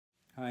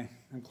Hi,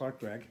 I'm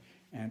Gregg,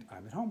 and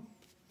I'm at home.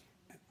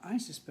 And I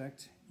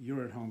suspect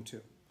you're at home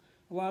too.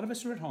 A lot of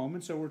us are at home,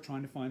 and so we're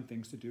trying to find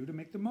things to do to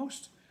make the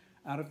most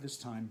out of this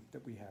time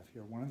that we have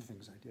here. One of the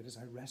things I did is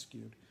I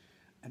rescued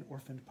an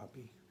orphaned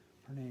puppy.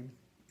 Her name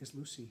is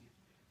Lucy,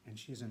 and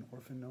she is an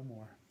orphan no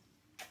more.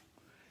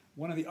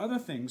 One of the other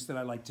things that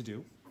I like to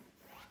do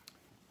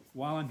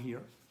while I'm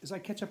here is I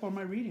catch up on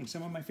my reading,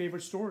 some of my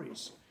favorite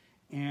stories.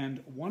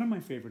 And one of my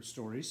favorite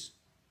stories,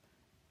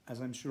 as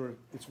I'm sure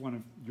it's one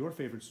of your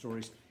favorite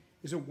stories,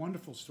 is a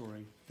wonderful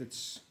story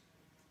that's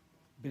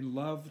been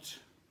loved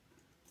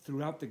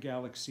throughout the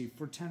galaxy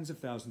for tens of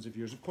thousands of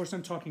years. Of course,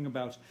 I'm talking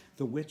about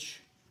The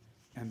Witch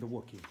and the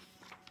Wookie.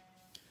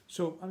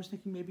 So I was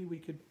thinking maybe we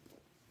could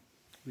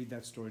read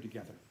that story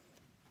together.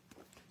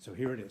 So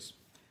here it is,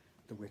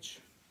 The Witch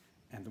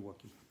and the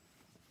Wookie.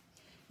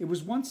 It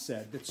was once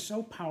said that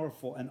so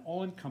powerful and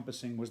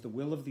all-encompassing was the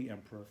will of the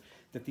emperor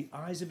that the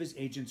eyes of his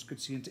agents could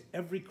see into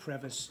every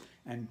crevice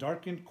and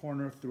darkened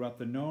corner throughout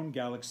the known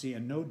galaxy,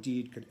 and no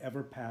deed could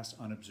ever pass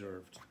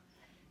unobserved.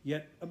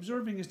 Yet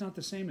observing is not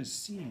the same as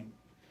seeing,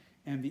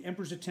 and the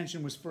emperor's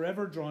attention was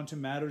forever drawn to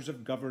matters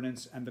of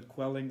governance and the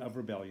quelling of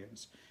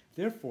rebellions.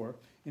 Therefore,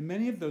 in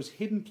many of those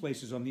hidden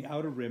places on the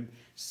outer rim,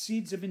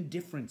 seeds of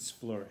indifference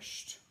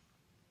flourished.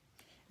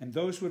 And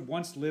those who had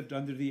once lived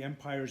under the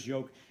empire's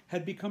yoke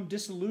had become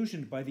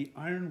disillusioned by the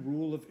iron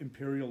rule of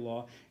imperial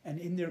law, and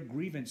in their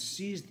grievance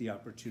seized the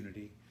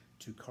opportunity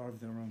to carve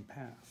their own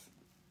path.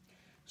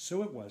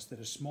 So it was that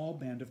a small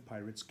band of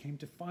pirates came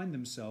to find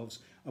themselves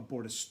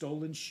aboard a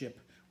stolen ship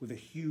with a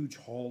huge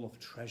haul of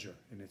treasure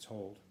in its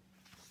hold.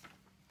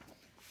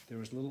 There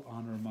was little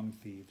honor among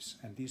thieves,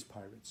 and these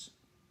pirates.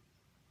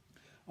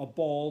 A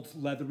bald,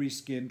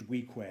 leathery-skinned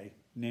Wookie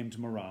named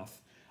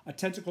Marath, a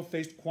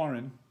tentacle-faced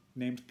Quarren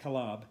named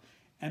Calab,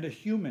 and a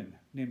human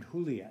named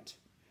Juliet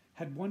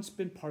had once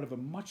been part of a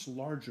much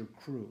larger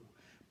crew,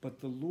 but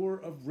the lure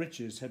of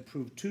riches had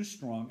proved too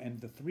strong,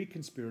 and the three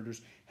conspirators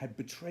had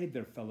betrayed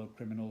their fellow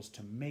criminals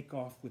to make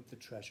off with the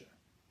treasure.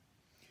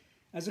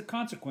 As a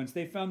consequence,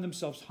 they found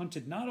themselves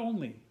hunted not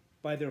only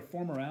by their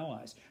former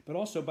allies, but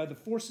also by the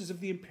forces of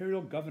the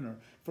imperial governor,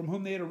 from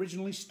whom they had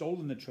originally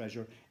stolen the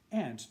treasure,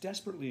 and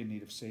desperately in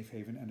need of safe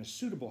haven and a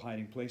suitable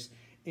hiding place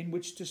in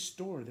which to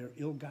store their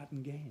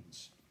ill-gotten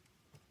gains.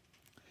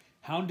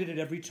 Hounded at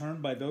every turn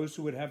by those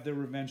who would have their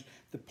revenge,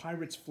 the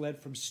pirates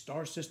fled from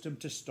star system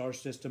to star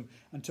system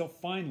until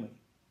finally,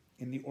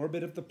 in the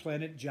orbit of the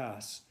planet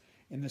Jas,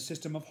 in the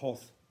system of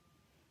Hoth,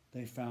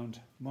 they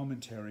found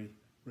momentary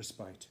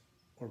respite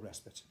or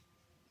respite.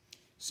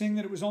 Seeing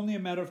that it was only a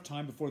matter of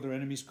time before their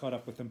enemies caught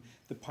up with them,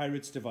 the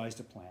pirates devised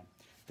a plan.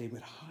 They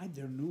would hide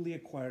their newly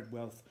acquired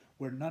wealth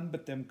where none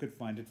but them could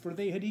find it, for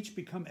they had each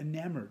become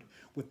enamored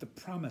with the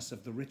promise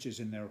of the riches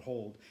in their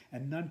hold,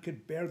 and none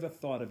could bear the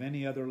thought of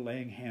any other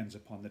laying hands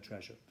upon the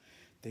treasure.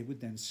 They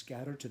would then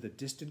scatter to the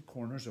distant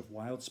corners of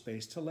wild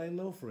space to lay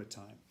low for a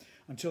time,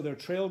 until their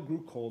trail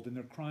grew cold and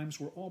their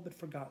crimes were all but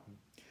forgotten.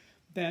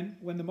 Then,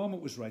 when the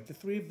moment was right, the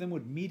three of them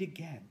would meet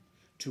again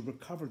to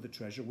recover the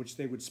treasure, which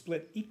they would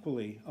split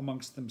equally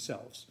amongst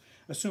themselves,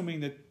 assuming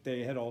that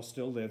they had all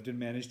still lived and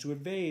managed to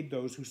evade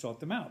those who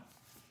sought them out.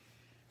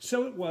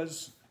 So it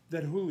was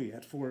that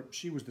Juliet, for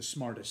she was the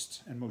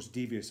smartest and most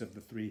devious of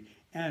the three,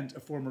 and a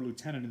former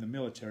lieutenant in the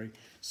military,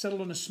 settled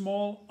on a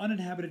small,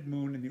 uninhabited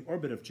moon in the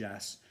orbit of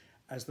Jas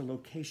as the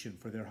location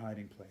for their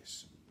hiding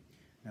place.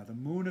 Now the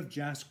moon of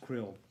Jas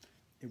Krill,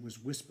 it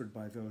was whispered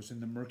by those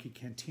in the murky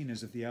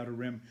cantinas of the outer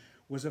rim,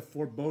 was a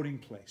foreboding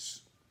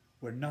place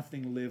where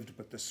nothing lived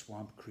but the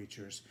swamp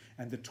creatures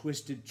and the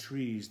twisted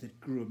trees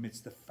that grew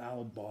amidst the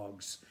foul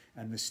bogs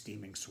and the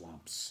steaming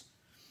swamps.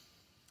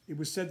 It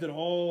was said that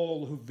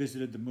all who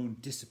visited the moon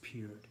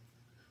disappeared,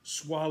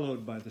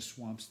 swallowed by the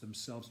swamps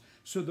themselves,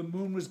 so the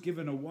moon was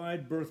given a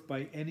wide berth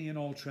by any and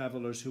all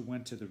travelers who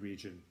went to the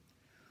region.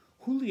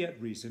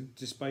 Juliet reasoned,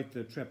 despite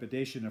the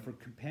trepidation of her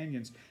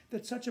companions,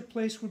 that such a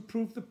place would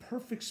prove the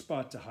perfect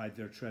spot to hide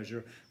their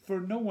treasure, for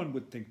no one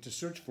would think to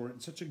search for it in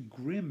such a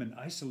grim and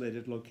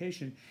isolated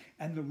location,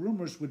 and the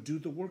rumors would do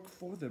the work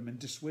for them and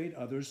dissuade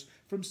others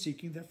from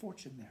seeking their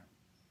fortune there.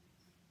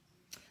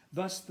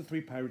 Thus the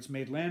three pirates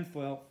made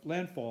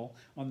landfall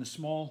on the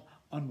small,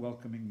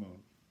 unwelcoming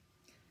moon.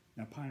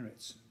 Now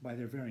pirates, by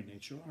their very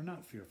nature, are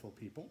not fearful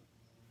people.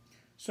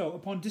 So,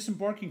 upon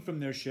disembarking from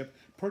their ship,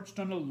 perched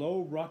on a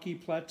low, rocky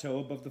plateau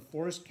above the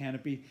forest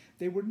canopy,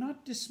 they were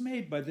not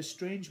dismayed by the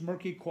strange,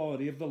 murky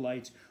quality of the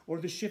light or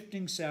the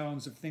shifting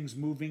sounds of things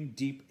moving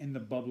deep in the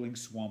bubbling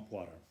swamp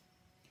water.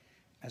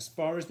 As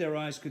far as their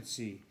eyes could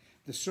see,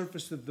 the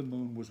surface of the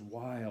moon was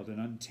wild and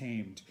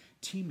untamed,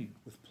 teeming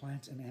with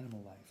plant and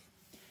animal life.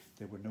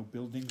 There were no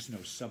buildings, no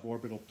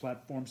suborbital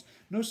platforms,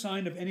 no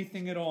sign of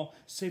anything at all,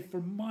 save for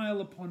mile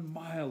upon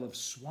mile of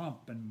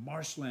swamp and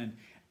marshland,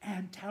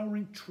 and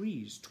towering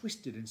trees,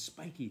 twisted and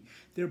spiky,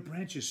 their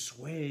branches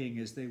swaying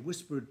as they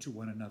whispered to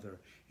one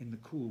another in the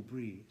cool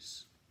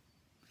breeze.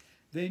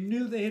 They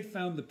knew they had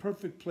found the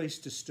perfect place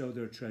to stow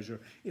their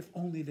treasure, if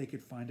only they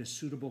could find a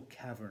suitable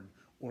cavern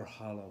or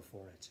hollow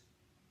for it.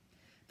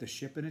 The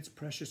ship and its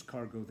precious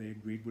cargo, they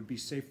agreed, would be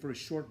safe for a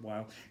short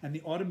while, and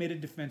the automated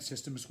defense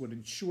systems would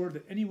ensure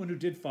that anyone who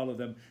did follow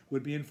them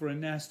would be in for a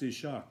nasty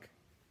shock.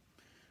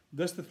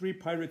 Thus the three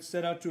pirates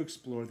set out to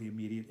explore the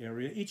immediate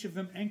area, each of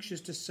them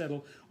anxious to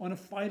settle on a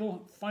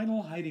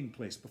final hiding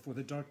place before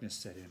the darkness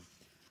set in.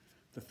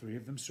 The three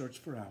of them searched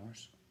for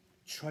hours,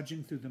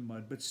 trudging through the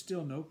mud, but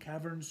still no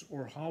caverns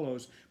or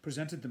hollows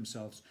presented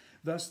themselves.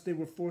 Thus they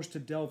were forced to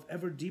delve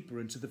ever deeper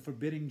into the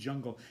forbidding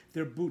jungle,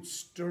 their boots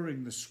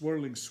stirring the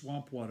swirling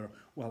swamp water,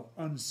 while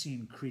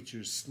unseen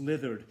creatures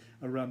slithered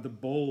around the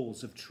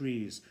boles of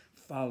trees,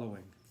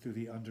 following through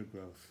the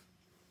undergrowth.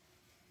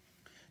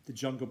 The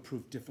jungle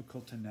proved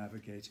difficult to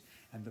navigate,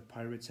 and the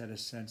pirates had a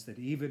sense that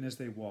even as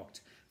they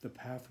walked, the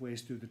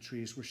pathways through the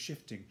trees were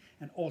shifting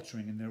and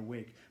altering in their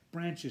wake,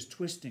 branches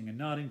twisting and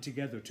knotting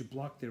together to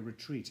block their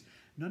retreat.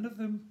 None of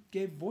them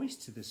gave voice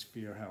to this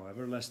fear,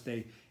 however, lest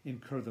they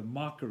incur the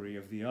mockery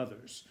of the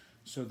others.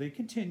 So they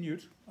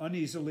continued,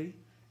 uneasily,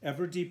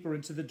 ever deeper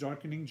into the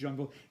darkening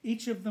jungle,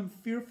 each of them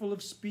fearful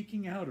of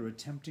speaking out or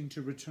attempting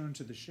to return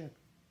to the ship.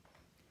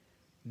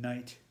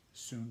 Night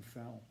soon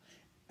fell,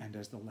 and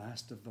as the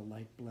last of the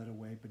light bled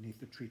away beneath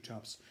the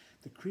treetops,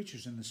 the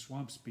creatures in the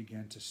swamps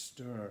began to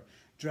stir,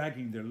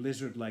 dragging their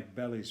lizard-like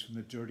bellies from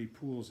the dirty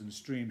pools and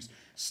streams,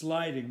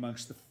 sliding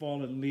amongst the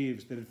fallen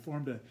leaves that had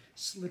formed a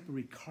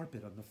slippery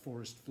carpet on the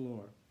forest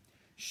floor.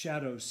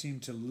 Shadows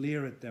seemed to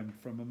leer at them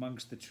from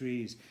amongst the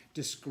trees,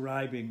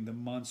 describing the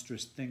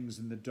monstrous things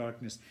in the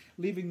darkness,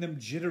 leaving them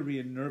jittery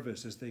and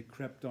nervous as they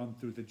crept on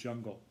through the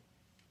jungle.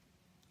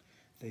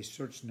 They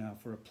searched now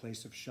for a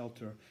place of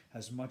shelter,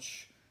 as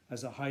much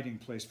as a hiding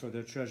place for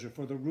their treasure,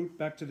 for the route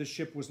back to the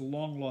ship was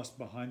long lost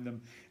behind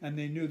them, and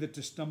they knew that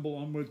to stumble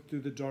onward through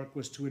the dark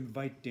was to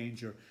invite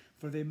danger,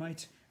 for they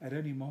might at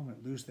any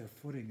moment lose their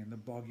footing in the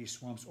boggy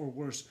swamps, or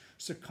worse,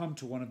 succumb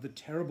to one of the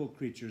terrible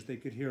creatures they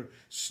could hear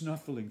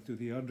snuffling through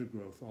the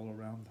undergrowth all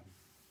around them.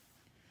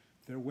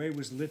 Their way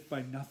was lit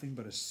by nothing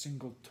but a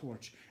single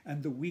torch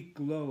and the weak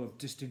glow of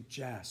distant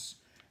gas,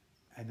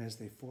 and as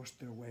they forced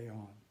their way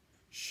on,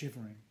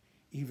 shivering,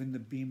 even the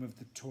beam of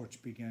the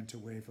torch began to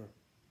waver.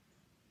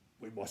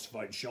 "We must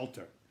find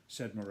shelter,"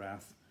 said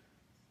Morath,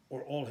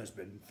 "or all has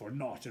been for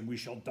naught, and we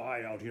shall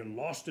die out here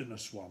lost in the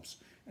swamps,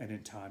 and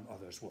in time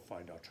others will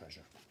find our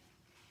treasure."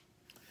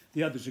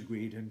 The others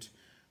agreed, and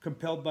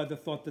compelled by the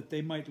thought that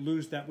they might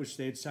lose that which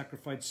they had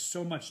sacrificed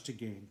so much to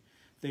gain,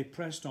 they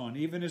pressed on,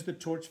 even as the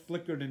torch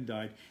flickered and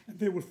died, and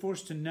they were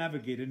forced to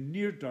navigate in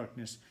near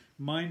darkness,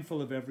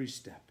 mindful of every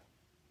step.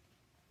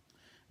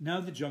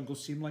 Now the jungle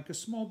seemed like a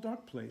small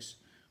dark place,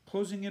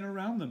 closing in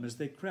around them as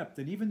they crept,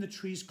 and even the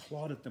trees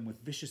clawed at them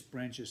with vicious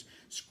branches,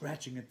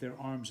 scratching at their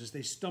arms as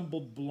they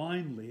stumbled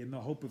blindly in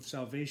the hope of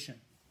salvation.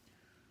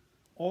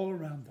 All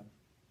around them,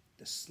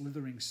 the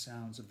slithering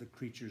sounds of the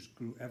creatures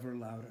grew ever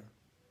louder,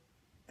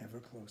 ever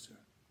closer.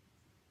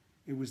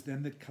 It was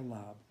then that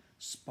Calab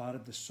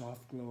spotted the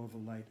soft glow of a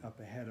light up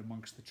ahead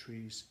amongst the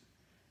trees.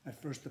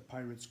 At first the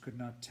pirates could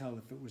not tell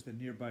if it was the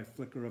nearby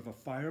flicker of a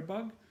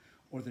firebug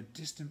or the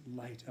distant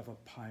light of a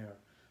pyre.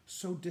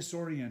 So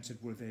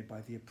disoriented were they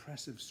by the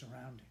oppressive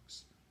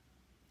surroundings.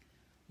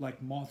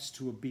 Like moths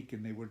to a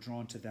beacon, they were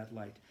drawn to that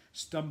light,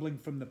 stumbling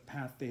from the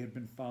path they had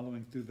been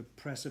following through the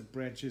press of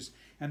branches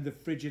and the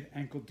frigid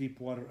ankle-deep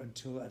water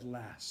until at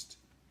last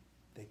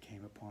they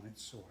came upon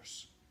its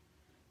source.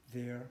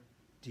 There,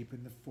 deep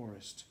in the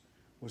forest,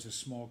 was a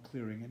small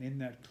clearing, and in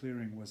that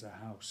clearing was a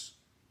house.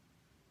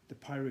 The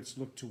pirates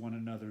looked to one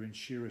another in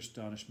sheer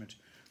astonishment,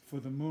 for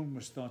the moon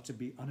was thought to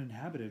be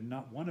uninhabited, and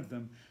not one of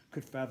them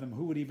could fathom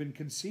who would even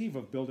conceive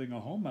of building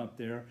a home out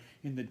there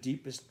in the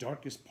deepest,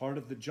 darkest part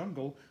of the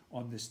jungle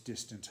on this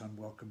distant,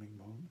 unwelcoming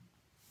moon.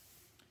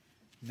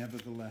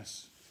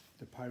 Nevertheless,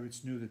 the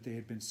pirates knew that they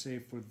had been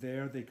saved, for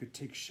there they could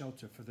take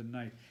shelter for the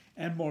night,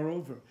 and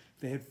moreover,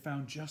 they had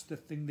found just the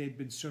thing they'd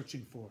been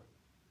searching for,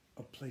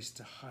 a place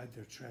to hide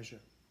their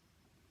treasure.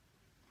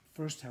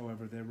 First,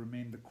 however, there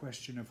remained the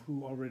question of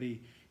who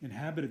already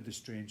inhabited the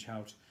strange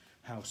house,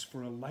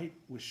 for a light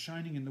was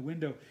shining in the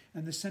window,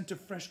 and the scent of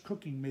fresh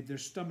cooking made their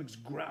stomachs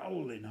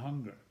growl in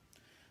hunger.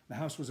 The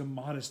house was a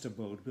modest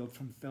abode built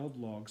from felled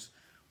logs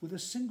with a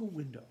single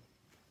window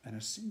and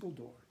a single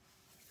door.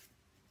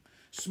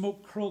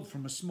 Smoke curled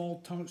from a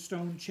small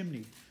stone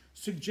chimney,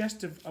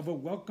 suggestive of a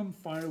welcome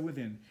fire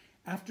within.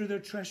 After their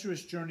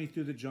treacherous journey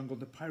through the jungle,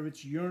 the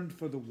pirates yearned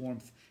for the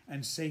warmth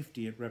and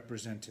safety it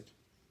represented.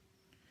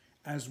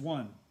 As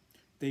one,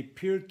 they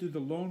peered through the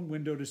lone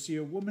window to see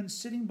a woman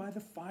sitting by the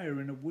fire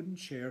in a wooden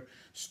chair,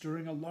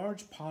 stirring a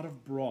large pot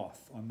of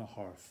broth on the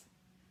hearth.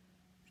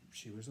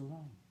 She was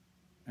alone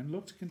and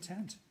looked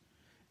content.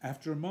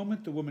 After a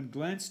moment, the woman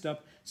glanced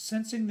up,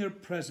 sensing their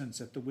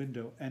presence at the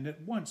window, and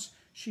at once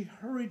she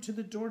hurried to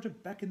the door to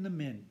beckon them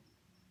in.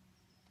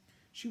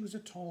 She was a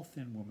tall,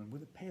 thin woman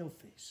with a pale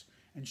face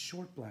and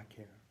short black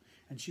hair,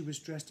 and she was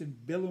dressed in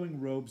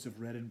billowing robes of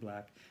red and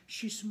black.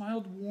 She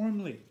smiled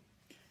warmly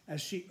as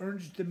she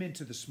urged them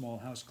into the small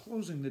house,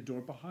 closing the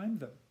door behind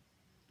them.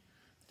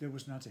 There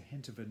was not a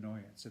hint of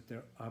annoyance at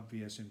their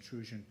obvious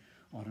intrusion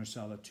on her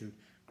solitude.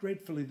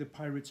 Gratefully, the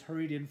pirates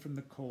hurried in from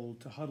the cold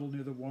to huddle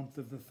near the warmth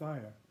of the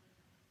fire.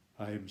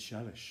 I am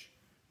Shelish,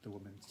 the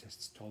woman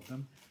told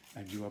them,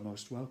 and you are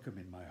most welcome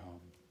in my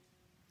home.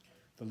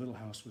 The little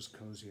house was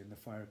cozy, and the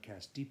fire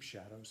cast deep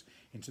shadows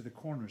into the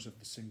corners of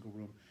the single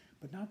room,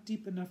 but not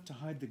deep enough to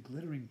hide the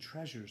glittering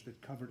treasures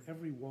that covered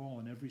every wall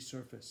and every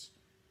surface.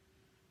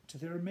 To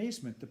their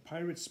amazement, the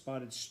pirates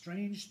spotted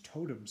strange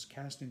totems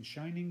cast in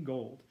shining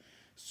gold,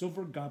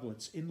 silver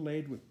goblets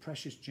inlaid with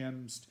precious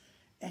gems,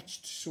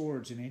 etched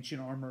swords in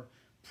ancient armor,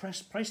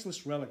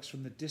 priceless relics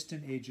from the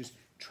distant ages,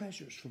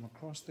 treasures from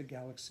across the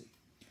galaxy.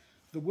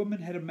 The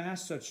woman had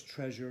amassed such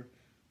treasure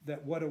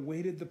that what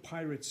awaited the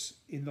pirates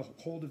in the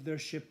hold of their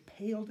ship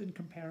paled in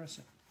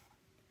comparison.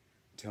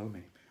 Tell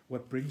me,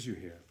 what brings you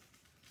here?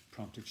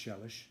 Prompted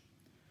Shelish.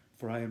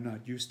 For I am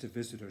not used to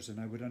visitors, and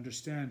I would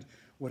understand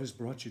what has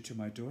brought you to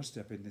my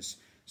doorstep in this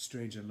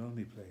strange and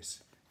lonely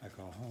place I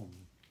call home.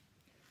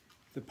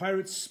 The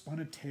pirates spun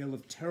a tale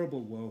of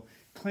terrible woe,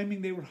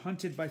 claiming they were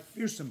hunted by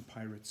fearsome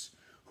pirates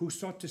who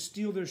sought to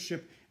steal their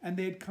ship, and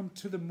they had come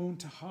to the moon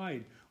to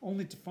hide,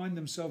 only to find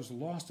themselves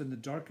lost in the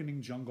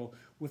darkening jungle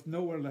with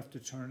nowhere left to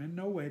turn and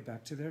no way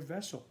back to their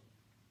vessel.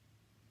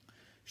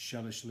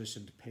 Shelish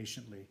listened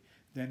patiently,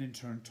 then in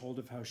turn told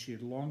of how she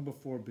had long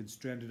before been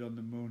stranded on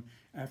the moon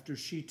after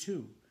she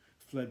too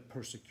fled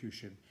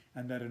persecution,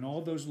 and that in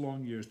all those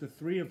long years the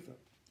three of them,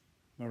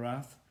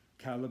 Marath,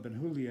 Caleb,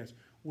 and Juliet,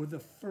 were the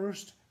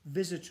first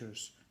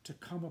visitors to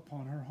come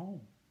upon her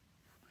home.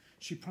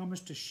 She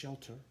promised to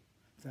shelter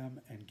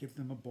them and give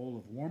them a bowl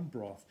of warm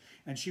broth,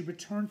 and she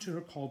returned to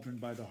her cauldron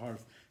by the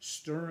hearth,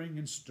 stirring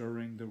and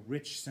stirring the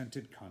rich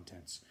scented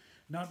contents.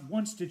 Not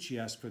once did she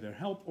ask for their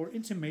help or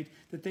intimate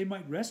that they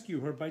might rescue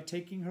her by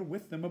taking her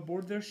with them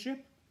aboard their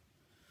ship.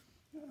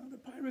 The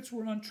pirates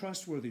were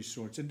untrustworthy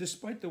sorts, and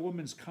despite the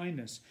woman's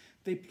kindness,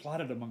 they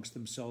plotted amongst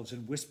themselves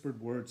in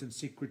whispered words and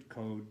secret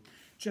code.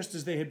 Just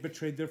as they had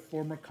betrayed their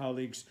former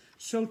colleagues,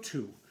 so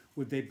too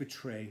would they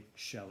betray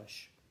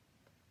Shelish.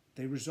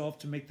 They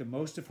resolved to make the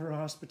most of her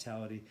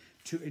hospitality,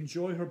 to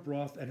enjoy her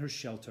broth and her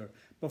shelter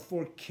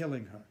before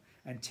killing her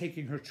and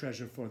taking her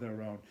treasure for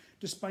their own,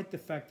 despite the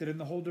fact that in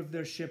the hold of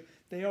their ship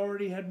they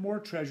already had more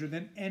treasure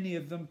than any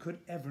of them could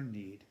ever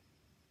need.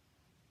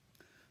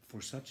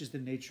 For such is the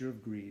nature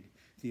of greed,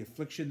 the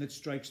affliction that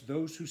strikes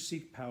those who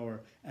seek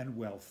power and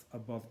wealth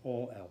above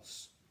all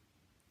else.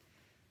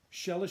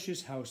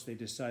 Shelish's house, they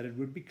decided,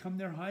 would become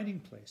their hiding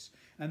place,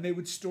 and they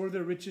would store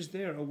their riches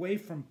there, away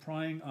from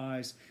prying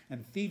eyes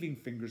and thieving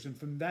fingers, and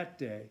from that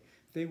day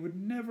they would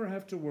never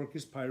have to work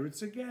as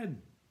pirates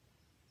again.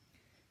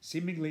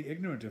 Seemingly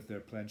ignorant of their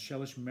plan,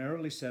 Shelish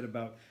merrily set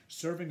about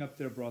serving up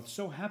their broth.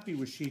 So happy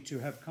was she to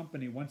have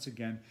company once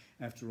again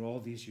after all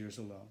these years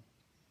alone.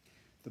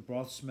 The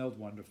broth smelled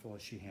wonderful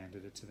as she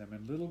handed it to them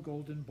in little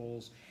golden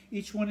bowls,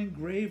 each one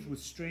engraved with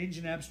strange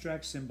and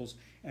abstract symbols,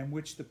 and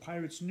which the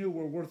pirates knew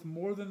were worth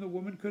more than the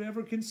woman could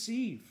ever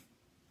conceive.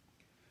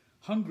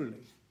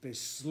 Hungrily, they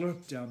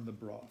slurped down the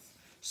broth,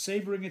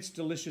 savoring its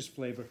delicious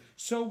flavor,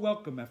 so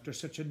welcome after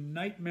such a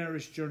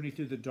nightmarish journey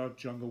through the dark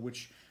jungle,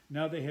 which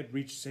now they had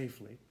reached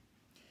safely.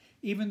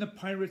 Even the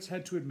pirates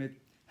had to admit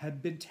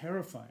had been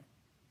terrifying.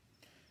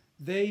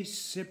 They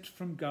sipped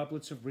from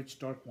goblets of rich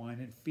dark wine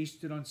and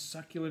feasted on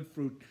succulent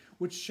fruit,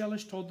 which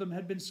Shelish told them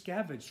had been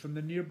scavenged from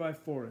the nearby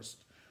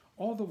forest.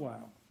 All the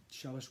while,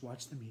 Shelish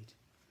watched them eat,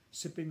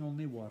 sipping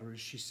only water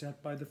as she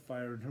sat by the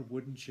fire in her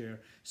wooden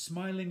chair,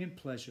 smiling in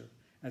pleasure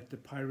at the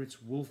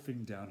pirates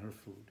wolfing down her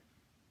food.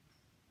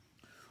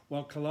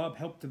 While Caleb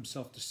helped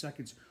himself to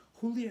seconds,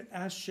 Juliet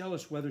asked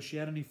Shelish whether she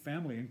had any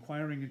family,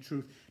 inquiring in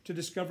truth to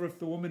discover if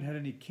the woman had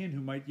any kin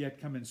who might yet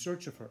come in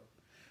search of her.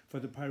 For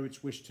the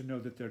pirates wished to know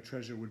that their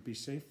treasure would be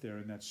safe there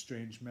in that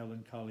strange,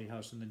 melancholy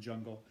house in the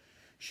jungle.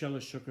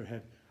 Shelish shook her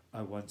head.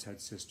 I once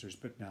had sisters,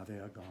 but now they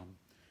are gone,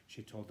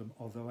 she told them,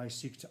 although I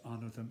seek to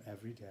honor them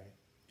every day.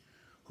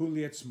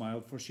 Juliet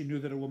smiled, for she knew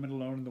that a woman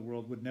alone in the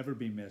world would never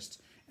be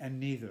missed, and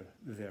neither,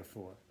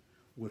 therefore,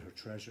 would her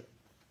treasure.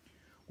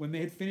 When they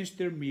had finished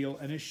their meal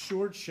and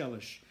assured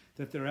Shelish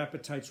that their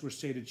appetites were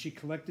sated, she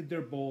collected their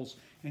bowls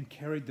and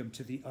carried them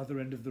to the other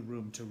end of the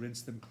room to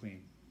rinse them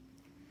clean.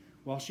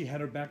 While she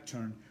had her back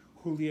turned,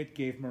 Juliet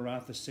gave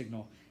Marath a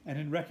signal, and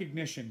in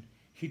recognition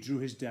he drew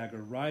his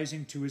dagger,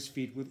 rising to his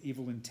feet with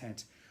evil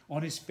intent.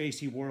 On his face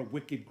he wore a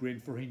wicked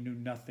grin, for he knew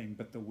nothing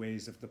but the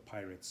ways of the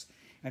pirates,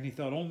 and he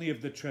thought only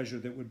of the treasure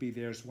that would be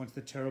theirs once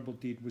the terrible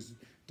deed was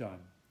done.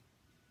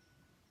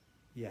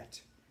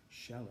 Yet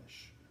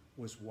Shelish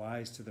was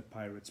wise to the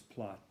pirates'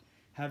 plot,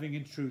 having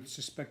in truth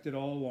suspected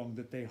all along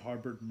that they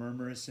harbored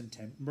murderous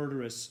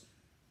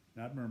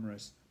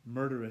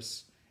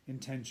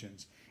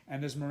intentions,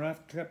 and as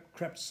Marath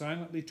crept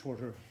silently toward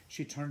her,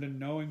 she turned a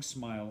knowing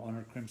smile on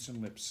her crimson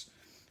lips.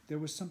 There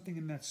was something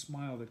in that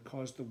smile that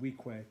caused the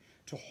Wookie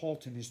to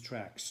halt in his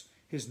tracks,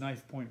 his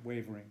knife point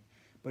wavering.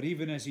 But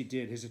even as he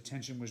did, his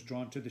attention was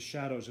drawn to the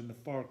shadows in the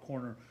far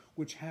corner,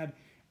 which had,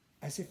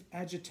 as if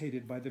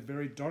agitated by the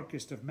very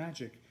darkest of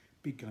magic,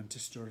 begun to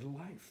stir to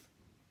life.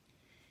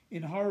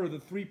 In horror, the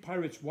three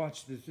pirates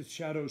watched as the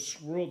shadows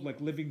swirled like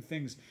living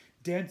things,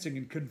 dancing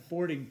and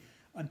contorting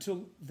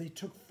until they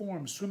took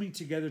form, swimming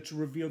together to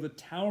reveal the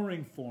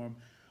towering form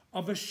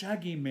of a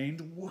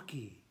shaggy-maned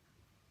Wookie.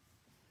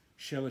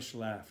 Shelish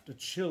laughed, a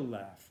chill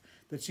laugh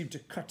that seemed to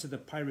cut to the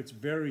pirates'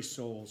 very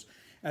souls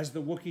as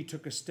the Wookie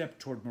took a step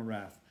toward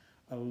Morath,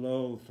 a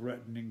low,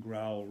 threatening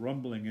growl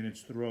rumbling in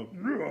its throat.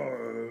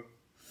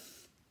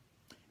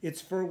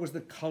 Its fur was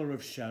the color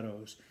of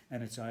shadows,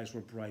 and its eyes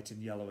were bright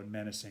and yellow and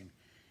menacing.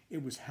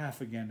 It was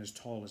half again as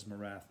tall as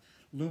Morath,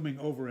 looming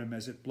over him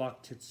as it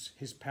blocked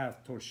his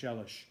path toward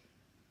Shelish.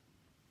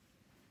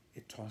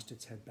 It tossed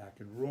its head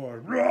back and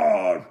roared,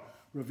 "Roar!"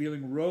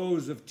 revealing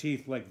rows of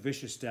teeth like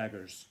vicious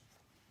daggers.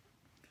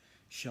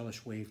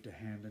 Shelish waved a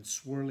hand, and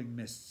swirling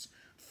mists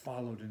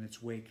followed in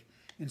its wake,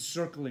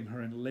 encircling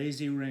her in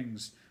lazy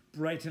rings,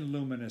 bright and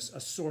luminous, a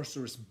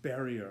sorcerous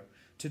barrier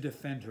to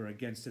defend her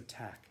against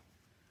attack.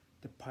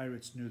 The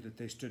pirates knew that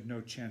they stood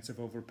no chance of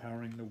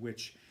overpowering the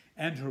witch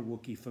and her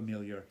Wookiee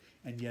familiar,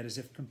 and yet, as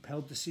if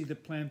compelled to see the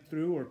plan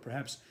through, or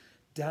perhaps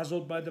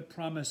dazzled by the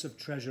promise of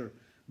treasure,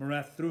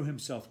 Morath threw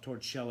himself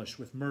toward Shelish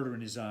with murder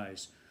in his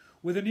eyes.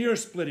 With an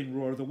ear-splitting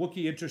roar, the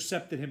Wookiee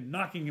intercepted him,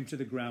 knocking him to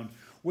the ground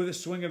with a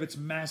swing of its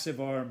massive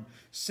arm,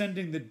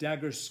 sending the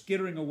dagger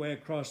skittering away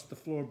across the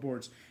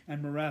floorboards,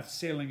 and Morath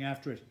sailing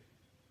after it.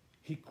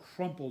 He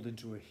crumpled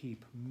into a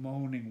heap,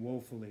 moaning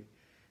woefully.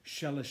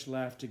 Shelish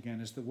laughed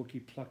again as the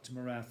Wookiee plucked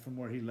Morath from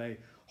where he lay,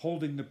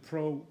 holding the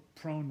prone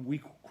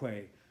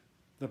Weequay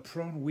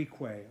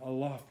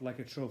aloft like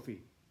a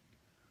trophy.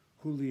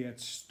 Juliet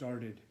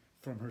started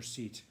from her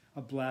seat,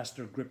 a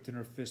blaster gripped in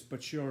her fist,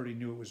 but she already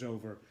knew it was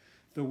over.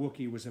 The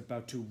Wookiee was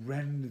about to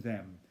rend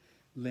them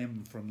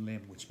limb from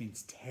limb, which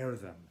means tear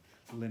them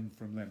limb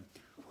from limb.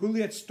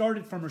 Juliet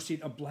started from her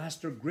seat, a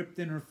blaster gripped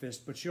in her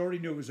fist, but she already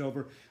knew it was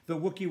over. The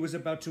Wookiee was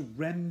about to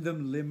rend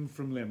them limb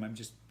from limb. I'm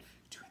just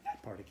doing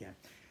that part again.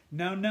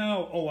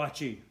 Now,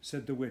 Owachi,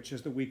 said the witch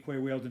as the Weequay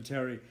wailed in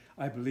terror.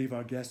 I believe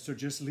our guests are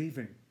just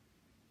leaving.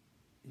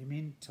 You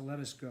mean to let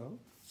us go?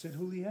 Said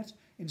Juliet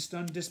in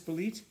stunned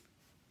disbelief.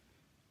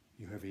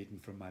 You have eaten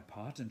from my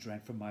pot and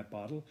drank from my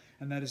bottle,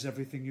 and that is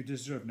everything you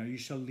deserve. Now you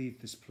shall leave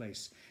this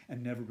place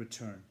and never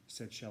return,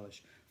 said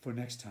Shelish, for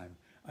next time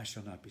I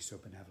shall not be so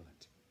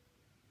benevolent.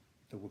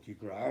 The Wookiee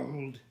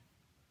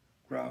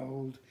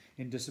growled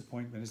in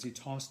disappointment as he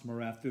tossed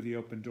Morath through the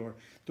open door.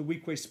 The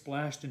Weequay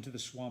splashed into the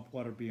swamp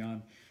water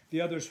beyond.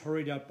 The others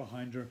hurried out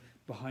behind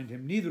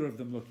him, neither of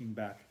them looking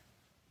back.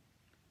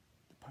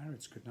 The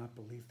pirates could not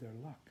believe their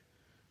luck.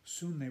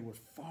 Soon they were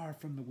far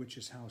from the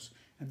witch's house,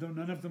 and though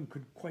none of them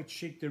could quite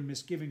shake their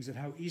misgivings at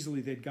how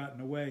easily they'd gotten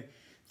away,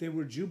 they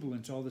were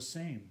jubilant all the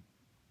same.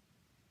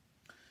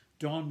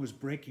 Dawn was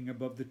breaking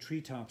above the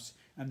treetops,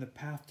 and the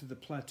path to the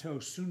plateau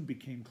soon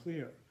became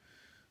clear.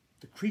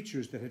 The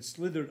creatures that had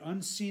slithered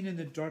unseen in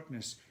the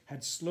darkness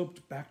had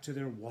sloped back to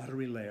their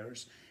watery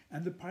lairs,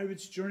 and the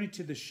pirates' journey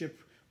to the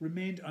ship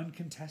remained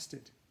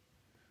uncontested.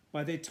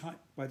 By the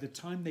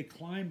time they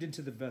climbed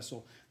into the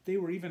vessel, they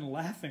were even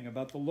laughing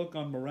about the look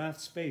on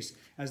Morath's face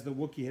as the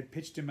Wookiee had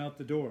pitched him out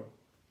the door.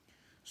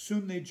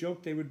 Soon they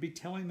joked they would be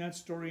telling that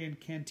story in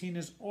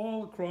cantinas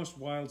all across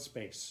wild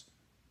space.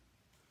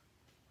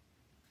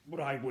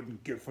 What I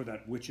wouldn't give for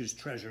that witch's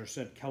treasure,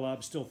 said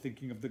Calab, still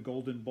thinking of the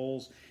golden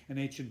bowls and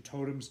ancient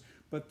totems,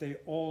 but they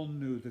all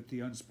knew that the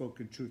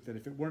unspoken truth, that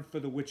if it weren't for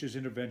the witch's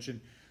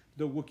intervention,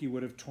 the Wookiee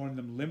would have torn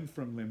them limb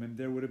from limb, and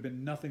there would have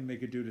been nothing they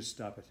could do to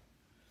stop it.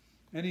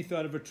 Any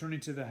thought of returning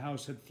to the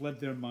house had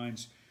fled their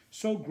minds.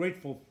 So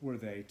grateful were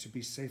they to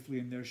be safely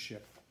in their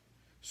ship.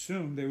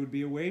 Soon they would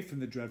be away from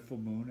the dreadful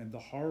moon and the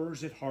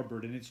horrors it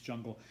harbored in its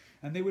jungle,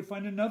 and they would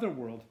find another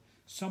world,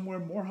 somewhere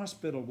more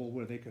hospitable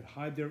where they could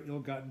hide their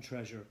ill-gotten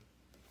treasure.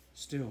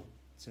 Still,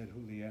 said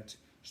Juliet,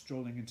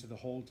 strolling into the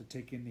hold to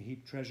take in the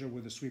heaped treasure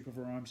with a sweep of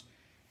her arms,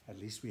 at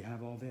least we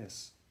have all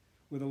this.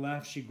 With a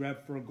laugh, she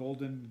grabbed for a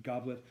golden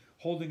goblet,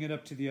 holding it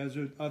up to the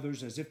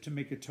others as if to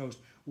make a toast.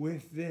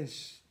 With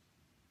this...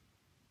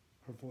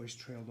 Her voice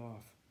trailed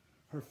off,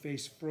 her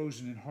face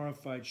frozen in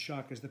horrified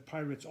shock as the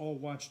pirates all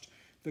watched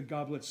the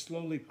goblet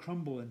slowly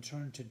crumble and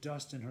turn to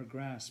dust in her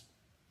grasp.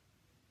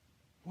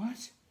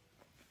 What?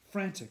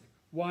 Frantic,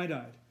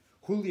 wide-eyed,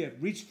 Juliet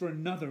reached for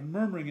another,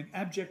 murmuring in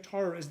abject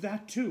horror as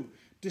that, too,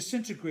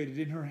 disintegrated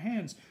in her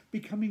hands,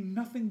 becoming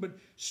nothing but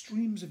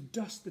streams of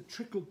dust that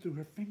trickled through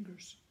her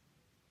fingers.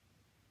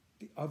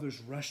 The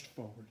others rushed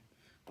forward,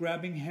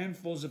 grabbing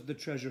handfuls of the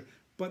treasure,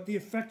 but the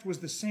effect was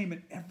the same,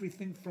 and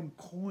everything from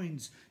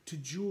coins to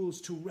jewels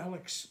to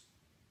relics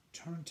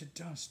turned to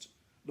dust.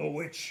 The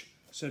witch,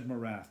 said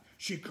Morath.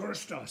 She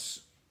cursed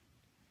us.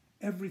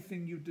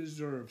 Everything you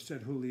deserve,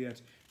 said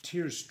Juliet,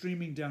 tears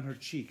streaming down her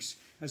cheeks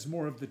as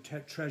more of the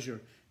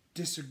treasure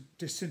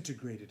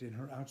disintegrated in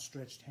her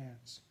outstretched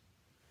hands.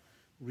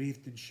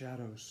 Wreathed in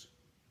shadows,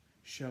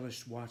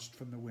 Shelish watched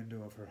from the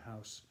window of her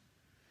house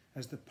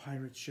as the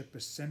pirate ship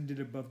ascended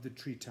above the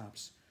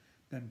treetops,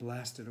 then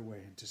blasted away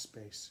into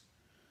space.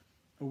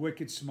 A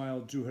wicked smile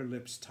drew her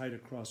lips tight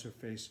across her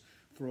face,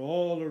 for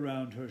all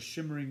around her,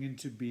 shimmering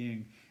into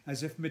being,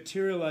 as if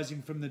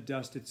materializing from the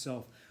dust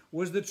itself,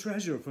 was the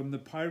treasure from the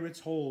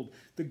pirate's hold,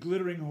 the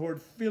glittering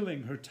hoard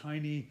filling her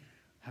tiny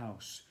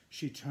house,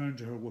 she turned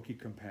to her Wookiee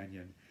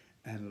companion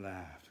and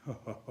laughed.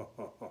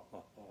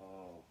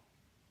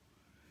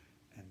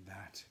 And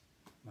that,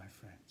 my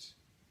friends,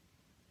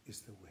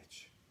 is the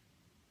witch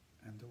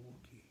and the wolf.